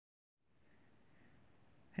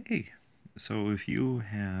Hey, so if you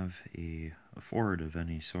have a Ford of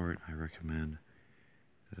any sort, I recommend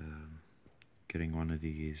getting one of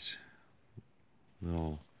these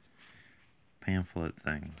little pamphlet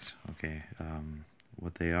things. Okay,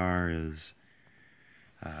 what they are is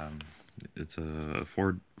it's a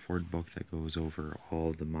Ford book that goes over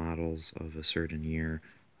all the models of a certain year.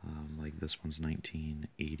 Like this one's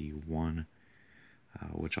 1981,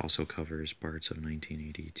 which also covers parts of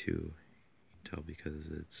 1982. You can tell because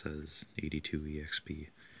it says 82 EXP.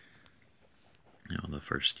 You know, the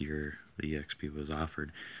first year the EXP was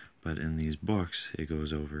offered. But in these books, it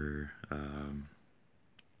goes over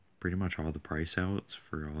pretty much all the price outs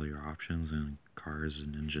for all your options and cars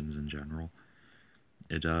and engines in general.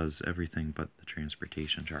 It does everything but the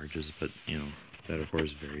transportation charges, but you know, that of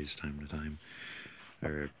course varies time to time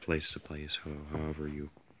or place to place, however you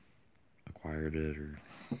acquired it or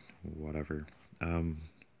whatever.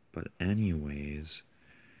 But anyways,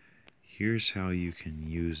 here's how you can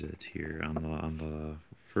use it here on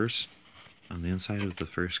the inside of the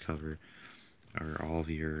first cover are all of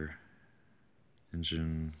your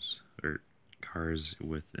engines or cars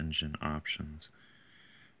with engine options,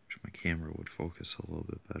 which my camera would focus a little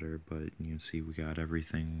bit better, but you can see we got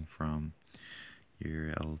everything from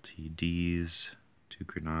your LTDs to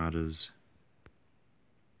Granadas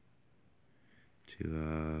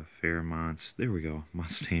to Fairmonts, there we go,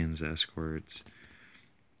 Mustangs, Escorts,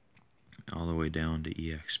 all the way down to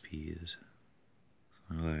EXPs.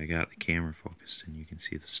 So now that I got the camera focused and you can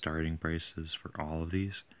see the starting prices for all of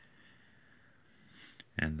these.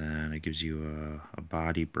 And then it gives you a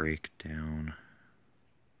body breakdown.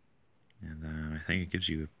 And then I think it gives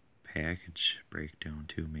you a package breakdown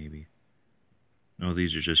too, maybe. No,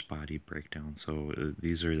 these are just body breakdowns. So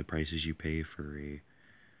these are the prices you pay for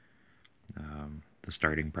the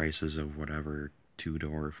starting prices of whatever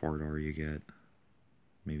 2-door or 4-door you get.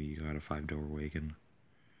 Maybe you got a 5-door wagon.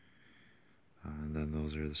 And then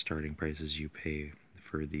those are the starting prices you pay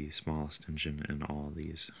for the smallest engine in all of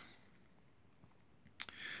these.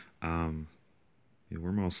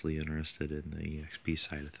 We're mostly interested in the EXP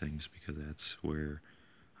side of things because that's where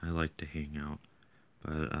I like to hang out.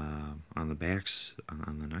 But on the backs,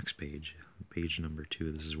 on the next page, page number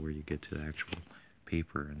 2, this is where you get to the actual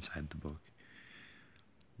paper inside the book.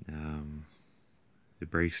 It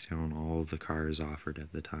breaks down all the cars offered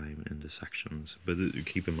at the time into sections. But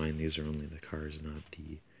keep in mind, these are only the cars, not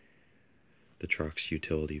the trucks,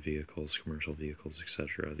 utility vehicles, commercial vehicles,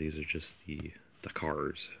 etc. These are just the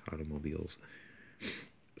cars, automobiles.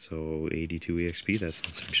 So 82 EXP, that's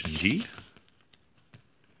in section G.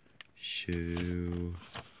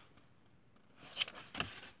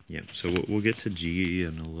 So we'll get to G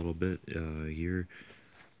in a little bit here.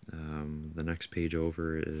 The next page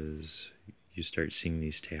over is you start seeing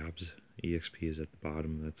these tabs. EXP is at the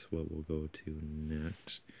bottom. That's what we'll go to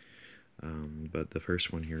next. But the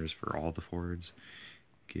first one here is for all the Fords.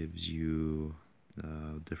 Gives you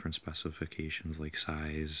different specifications like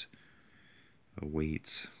size,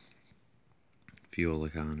 weights, fuel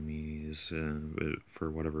economies,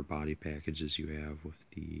 for whatever body packages you have with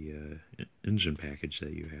the engine package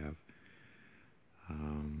that you have.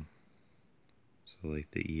 So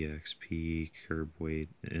like the EXP curb weight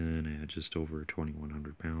in at just over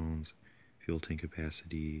 2,100 pounds, fuel tank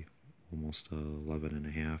capacity almost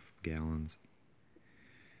 11.5 gallons.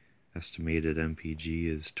 Estimated MPG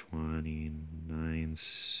is 29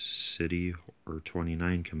 city or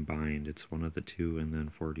 29 combined. It's one of the two, and then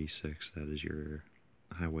 46, that is your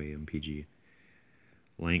highway MPG.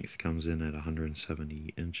 Length comes in at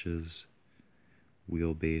 170 inches.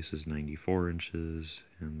 Wheelbase is 94 inches,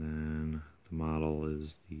 and then the model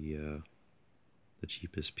is the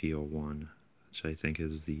cheapest P01, which I think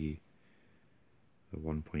is the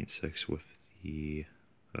 1.6 with the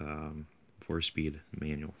 4-speed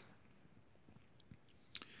manual.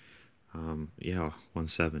 Yeah,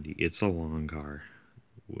 170. It's a long car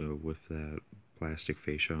with that plastic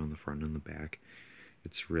fascia on the front and the back.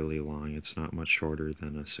 It's really long. It's not much shorter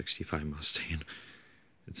than a 65 Mustang.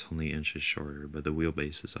 It's only inches shorter, but the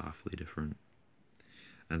wheelbase is awfully different.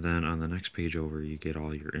 And then on the next page over, you get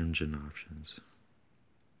all your engine options.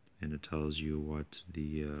 And it tells you what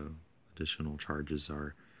the additional charges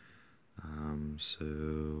are. So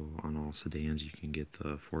on all sedans, you can get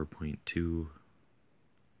the 4.2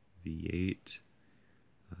 V8.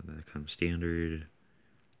 That comes standard.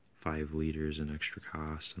 5 liters an extra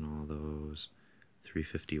cost in all those.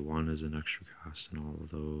 351 is an extra cost in all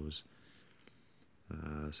of those.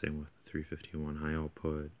 Same with the 351 high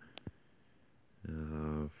output.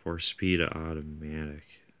 4-speed automatic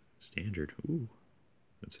standard. Ooh,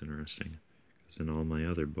 that's interesting. because in all my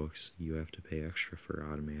other books, you have to pay extra for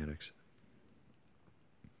automatics.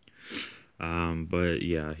 But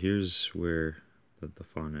yeah, here's where the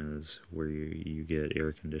fun is, where you get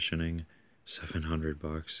air conditioning,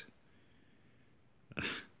 $700.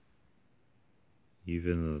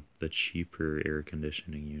 Even the cheaper air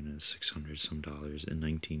conditioning unit is $600 some dollars in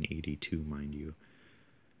 1982, mind you.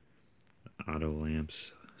 Auto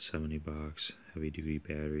lamps, $70. Heavy duty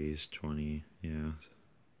batteries, 20. Yeah.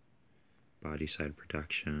 Body side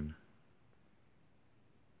protection,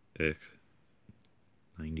 ick,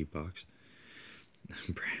 $90.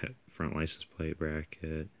 Front license plate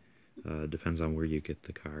bracket. Depends on where you get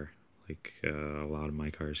the car. Like, a lot of my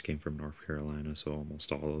cars came from North Carolina, so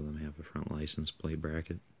almost all of them have a front license plate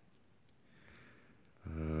bracket.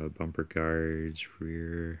 Bumper guards,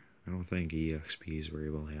 rear. I don't think EXPs were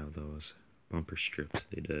able to have those. Bumper strips,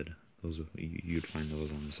 they did. Those, you'd find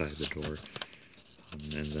those on the side of the door.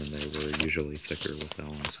 And then they were usually thicker with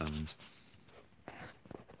L17s.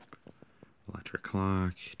 Electric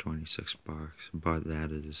clock, $26, but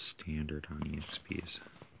that is standard on EXPs,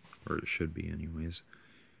 or it should be anyways.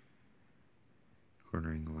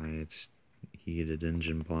 Cornering lights, heated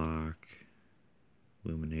engine block,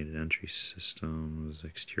 illuminated entry systems,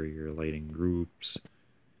 exterior lighting groups,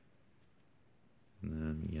 and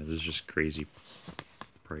then yeah, there's just crazy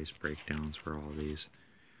price breakdowns for all of these.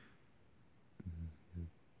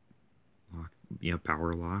 Yeah,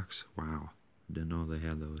 power locks. Wow, didn't know they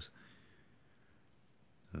had those.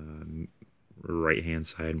 Right hand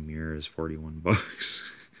side mirror is $41.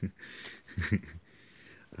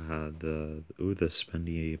 The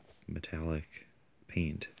spendy metallic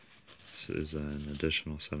paint. This is an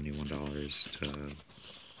additional $71 to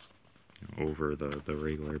over the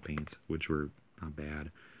regular paints, which were not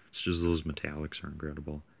bad. It's just those metallics are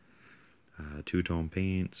incredible. Two-tone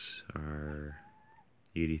paints are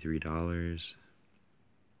 $83.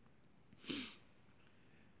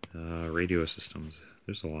 Radio systems.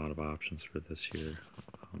 There's a lot of options for this year.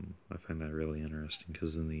 I find that really interesting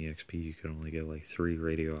because in the EXP you could only get like 3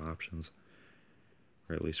 radio options,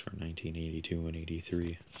 or at least for 1982 and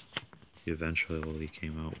 83. Eventually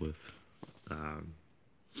came out with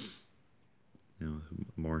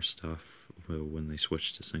more stuff when they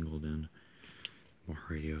switched to single DIN, more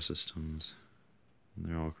radio systems, and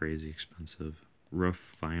they're all crazy expensive.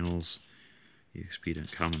 Rough vinyls. EXP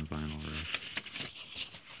didn't come in vinyl rough.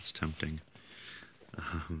 It's tempting.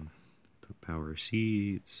 Power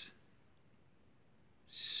seats,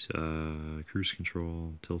 cruise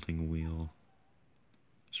control, tilting wheel,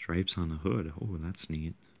 stripes on the hood. Oh, that's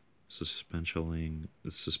neat. Suspension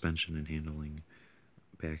and handling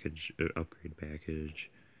package, upgrade package,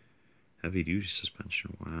 heavy duty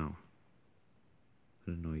suspension. Wow,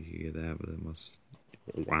 I didn't know you could get that, but it must.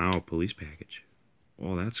 Wow, police package.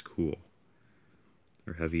 Oh, that's cool.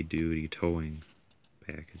 Or heavy duty towing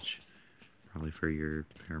package. Probably for your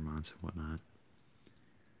Paramounts and whatnot.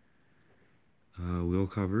 Wheel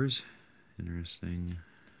covers. Interesting.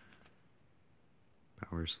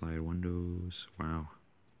 Power slide windows. Wow.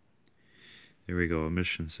 There we go.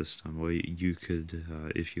 Emission system. Well, you could,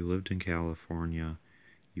 if you lived in California,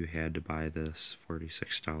 you had to buy this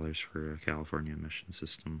 $46 for a California emission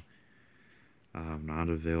system. Not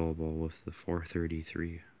available with the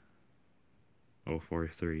 433. Oh,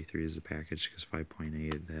 433 is the package because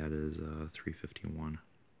 5.8, that is $351,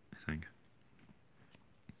 I think.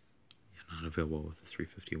 Yeah, not available with the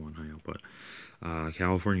 351 high output.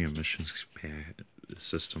 California emissions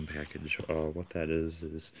system package. What that is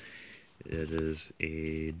it is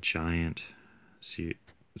a giant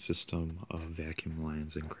system of vacuum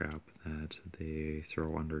lines and crap that they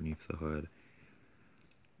throw underneath the hood.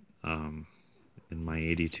 In my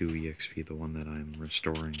 82 EXP, the one that I'm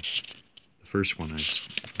restoring, the first one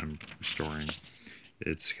I'm restoring,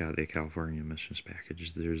 it's got a California emissions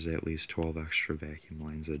package. There's at least 12 extra vacuum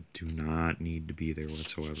lines that do not need to be there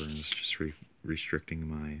whatsoever, and it's just restricting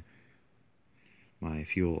my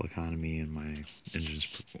fuel economy and my engine's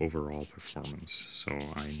overall performance. So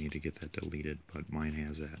I need to get that deleted, but mine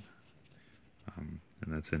has that. And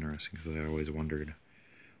that's interesting because I always wondered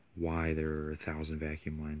why there are 1,000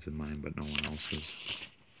 vacuum lines in mine but no one else's.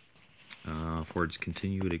 Ford's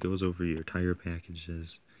continued, it goes over your tire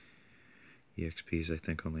packages. EXPs I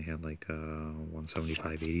think only had like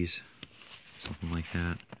 175/80s, something like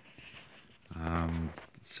that.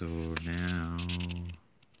 So now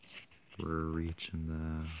we're reaching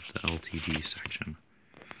the LTD section.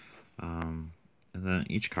 And then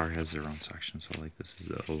each car has their own section, so like this is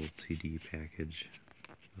the LTD package.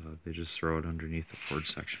 They just throw it underneath the Ford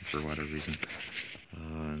section for whatever reason.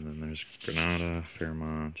 And then there's Granada,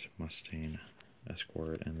 Fairmont, Mustang,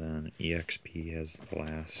 Escort, and then EXP has the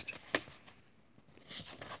last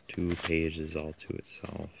 2 pages all to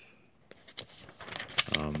itself.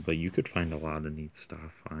 But you could find a lot of neat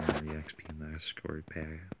stuff on the EXP and the Escort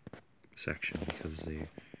pack section, because they,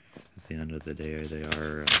 at the end of the day, they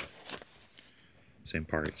are same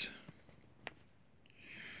parts.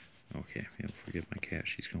 Okay, yeah, forget my cat,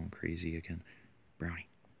 she's going crazy again. Brownie.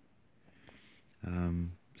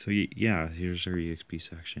 So yeah, here's our EXP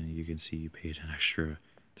section. You can see you paid an extra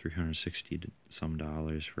 $360 some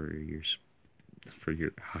for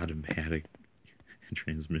your automatic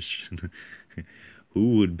transmission.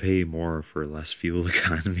 Who would pay more for less fuel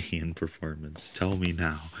economy and performance? Tell me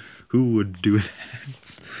now. Who would do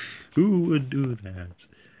that? Who would do that?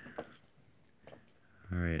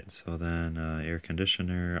 Alright, so then air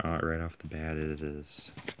conditioner, right off the bat, it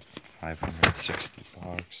is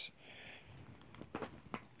 $560.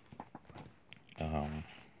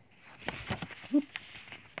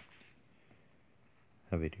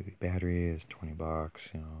 Heavy duty battery is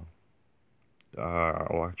 $20, you know.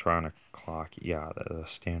 Electronic clock, yeah, the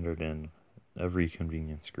standard in every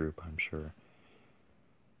convenience group, I'm sure.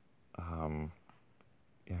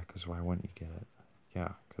 Yeah, because why wouldn't you get it?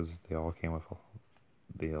 Yeah, because they all came with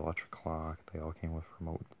the electric clock, they all came with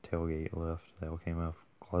remote tailgate lift, they all came with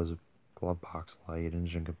glove box light,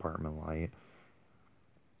 engine compartment light,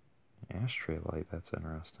 ashtray light, that's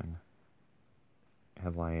interesting.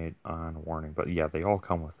 Headlight on warning, but yeah, they all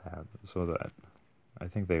come with that, so that I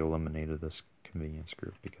think they eliminated this convenience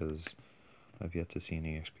group because I've yet to see an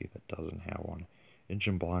EXP that doesn't have one.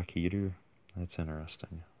 Engine block heater, that's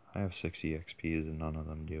interesting. I have 6 EXPs and none of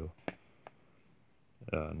them do.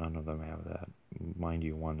 None of them have that. Mind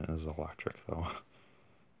you, one is electric though.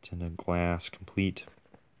 Tinted glass, complete.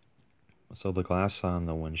 So the glass on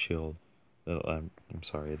the windshield, I'm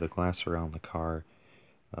sorry, the glass around the car,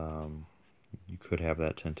 you could have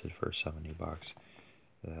that tinted for $70.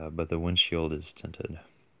 But the windshield is tinted.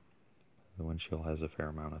 The windshield has a fair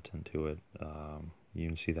amount of tint to it. You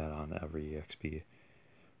can see that on every EXP.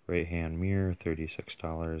 Right hand mirror,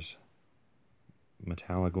 $36.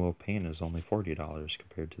 Metallic glow paint is only $40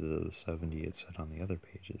 compared to the $70 it said on the other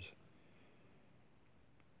pages.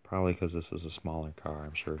 Probably because this is a smaller car.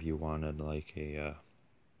 I'm sure if you wanted like a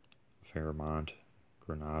Fairmont,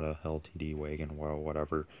 Granada, LTD wagon, well,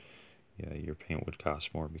 whatever, yeah, your paint would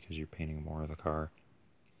cost more because you're painting more of the car.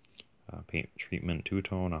 Paint treatment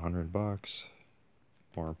two-tone, $100.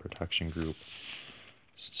 More protection group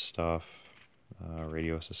stuff.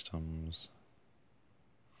 Radio systems.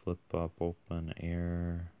 Flip up, open,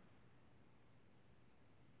 air.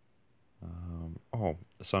 Oh,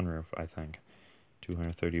 sunroof, I think.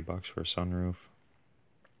 $230 for a sunroof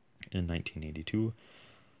in 1982.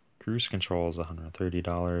 Cruise control is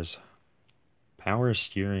 $130. Power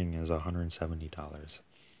steering is $170.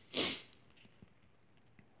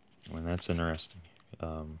 And that's interesting.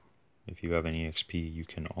 If you have an EXP, you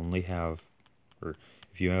can only have, or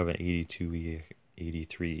if you have an 82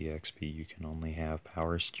 83 EXP, you can only have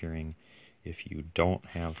power steering. If you don't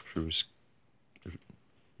have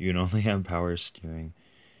you can only have power steering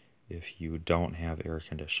if you don't have air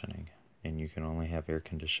conditioning, and you can only have air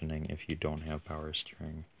conditioning if you don't have power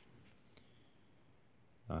steering.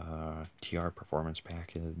 TR performance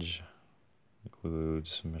package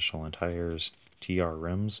includes Michelin tires, TR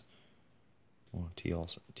rims,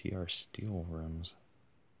 TR steel rims.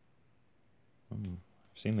 I've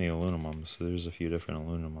seen the aluminum, so there's a few different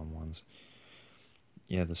aluminum ones.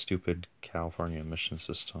 Yeah, the stupid California emission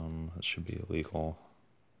system, that should be illegal.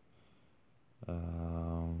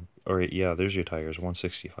 Alright, yeah, there's your tires,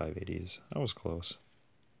 165/80s. That was close.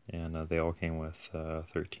 And they all came with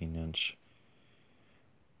 13-inch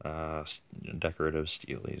decorative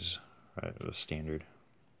steelies. Right, it was standard.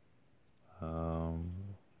 You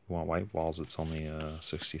want white walls, it's only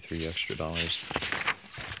 $63 extra.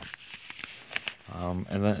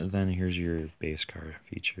 And then here's your base car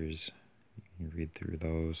features. You can read through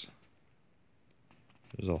those.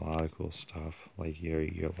 There's a lot of cool stuff, like your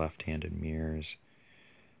left-handed mirrors.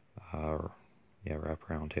 Yeah,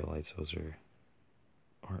 wraparound taillights. Those are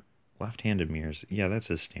left-handed mirrors. Yeah, that's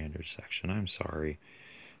a standard section. I'm sorry.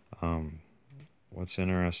 What's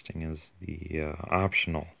interesting is the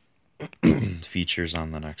optional features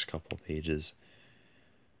on the next couple pages.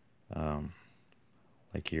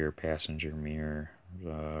 Like your passenger mirror,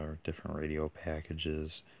 different radio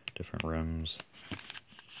packages, different rims,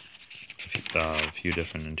 a few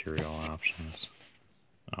different interior options.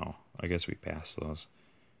 Oh, I guess we passed those.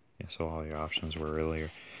 Yeah, so all your options were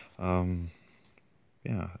earlier.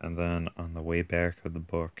 Yeah, and then on the way back of the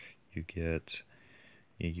book, you get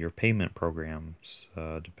your payment programs,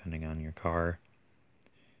 depending on your car.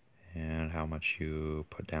 and how much you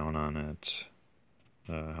put down on it,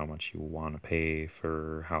 how much you want to pay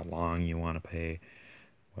for how long you want to pay,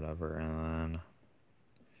 whatever. And then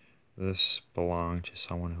this belonged to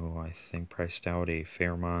someone who I think priced out a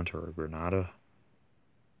Fairmont or a Granada.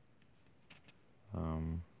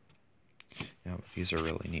 Yeah, but these are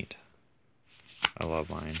really neat. I love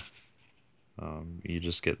mine. You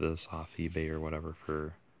just get this off eBay or whatever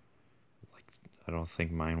for, like, I don't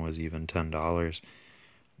think mine was even $10.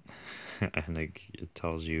 And it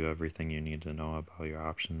tells you everything you need to know about your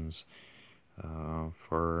options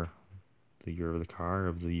for the year of the car,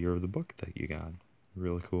 of the year of the book that you got.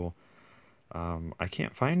 Really cool. I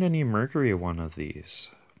can't find any Mercury one of these.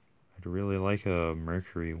 I'd really like a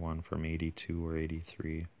Mercury one from 82 or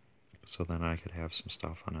 83, so then I could have some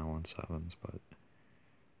stuff on LN7s, but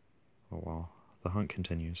oh well, the hunt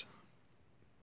continues.